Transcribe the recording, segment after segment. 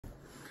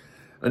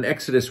An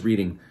Exodus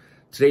reading.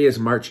 Today is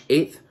March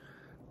 8th.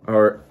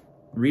 Our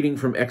reading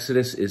from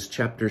Exodus is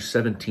chapter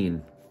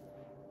 17.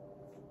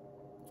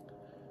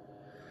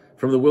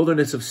 From the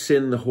wilderness of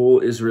Sin, the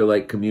whole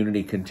Israelite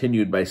community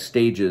continued by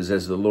stages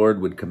as the Lord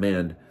would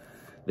command.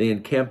 They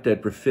encamped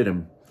at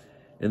Rephidim,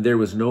 and there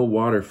was no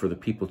water for the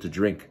people to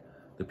drink.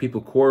 The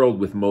people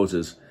quarreled with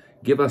Moses.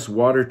 "Give us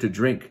water to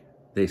drink,"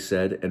 they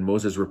said, and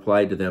Moses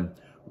replied to them,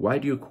 "Why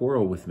do you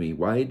quarrel with me?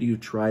 Why do you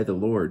try the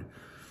Lord?"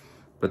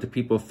 But the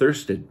people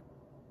thirsted.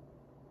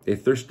 They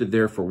thirsted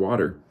there for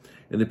water,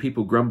 and the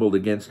people grumbled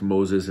against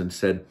Moses and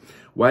said,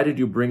 "Why did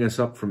you bring us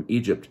up from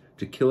Egypt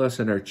to kill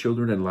us and our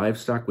children and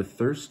livestock with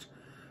thirst?"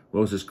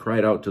 Moses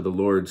cried out to the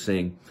Lord,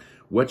 saying,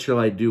 "What shall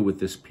I do with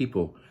this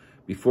people?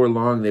 Before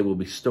long they will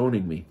be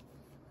stoning me."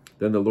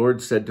 Then the Lord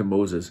said to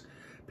Moses,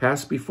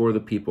 "Pass before the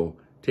people,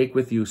 take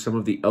with you some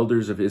of the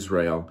elders of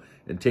Israel,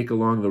 and take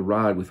along the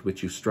rod with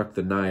which you struck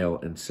the Nile,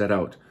 and set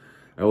out.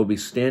 I will be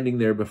standing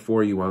there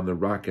before you on the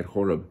rock at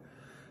Horeb.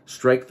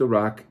 Strike the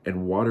rock,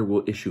 and water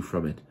will issue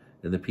from it,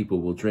 and the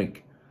people will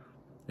drink."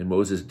 And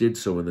Moses did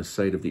so in the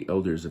sight of the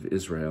elders of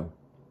Israel.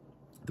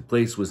 The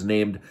place was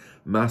named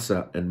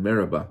Massah and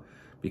Meribah,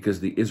 because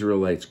the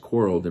Israelites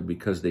quarreled and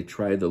because they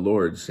tried the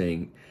Lord,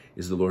 saying,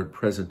 "Is the Lord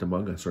present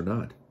among us or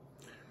not?"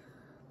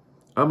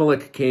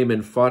 Amalek came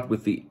and fought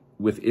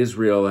with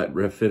Israel at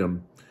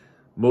Rephidim.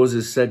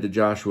 Moses said to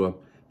Joshua,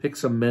 "Pick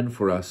some men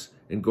for us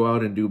and go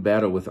out and do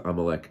battle with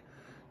Amalek.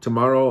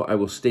 Tomorrow I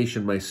will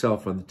station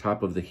myself on the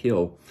top of the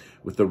hill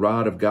with the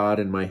rod of God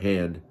in my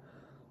hand."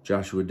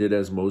 Joshua did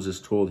as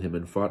Moses told him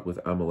and fought with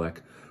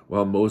Amalek,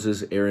 while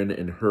Moses, Aaron,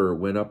 and Hur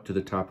went up to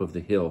the top of the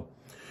hill.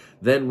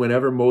 Then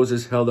whenever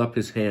Moses held up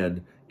his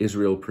hand,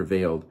 Israel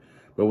prevailed,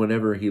 but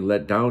whenever he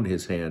let down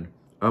his hand,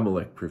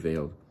 Amalek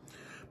prevailed.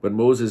 But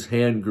Moses'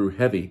 hand grew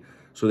heavy,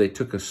 so they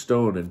took a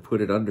stone and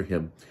put it under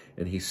him,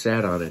 and he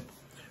sat on it,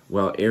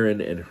 while Aaron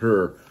and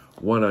Hur,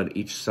 one on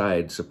each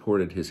side,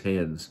 supported his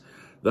hands.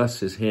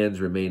 Thus his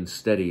hands remained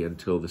steady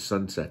until the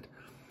sunset.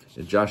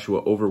 And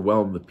Joshua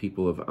overwhelmed the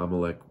people of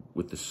Amalek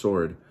with the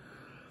sword.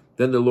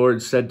 Then the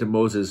Lord said to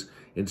Moses,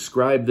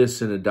 "Inscribe this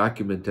in a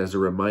document as a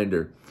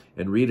reminder,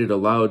 and read it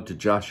aloud to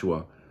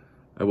Joshua.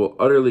 I will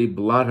utterly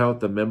blot out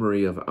the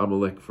memory of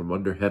Amalek from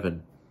under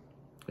heaven."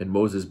 And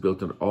Moses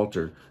built an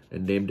altar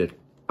and named it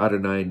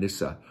Adonai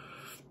Nissa.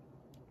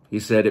 He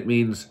said, "It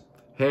means,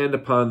 hand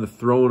upon the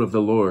throne of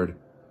the Lord.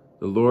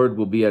 The Lord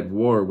will be at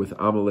war with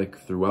Amalek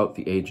throughout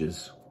the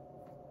ages."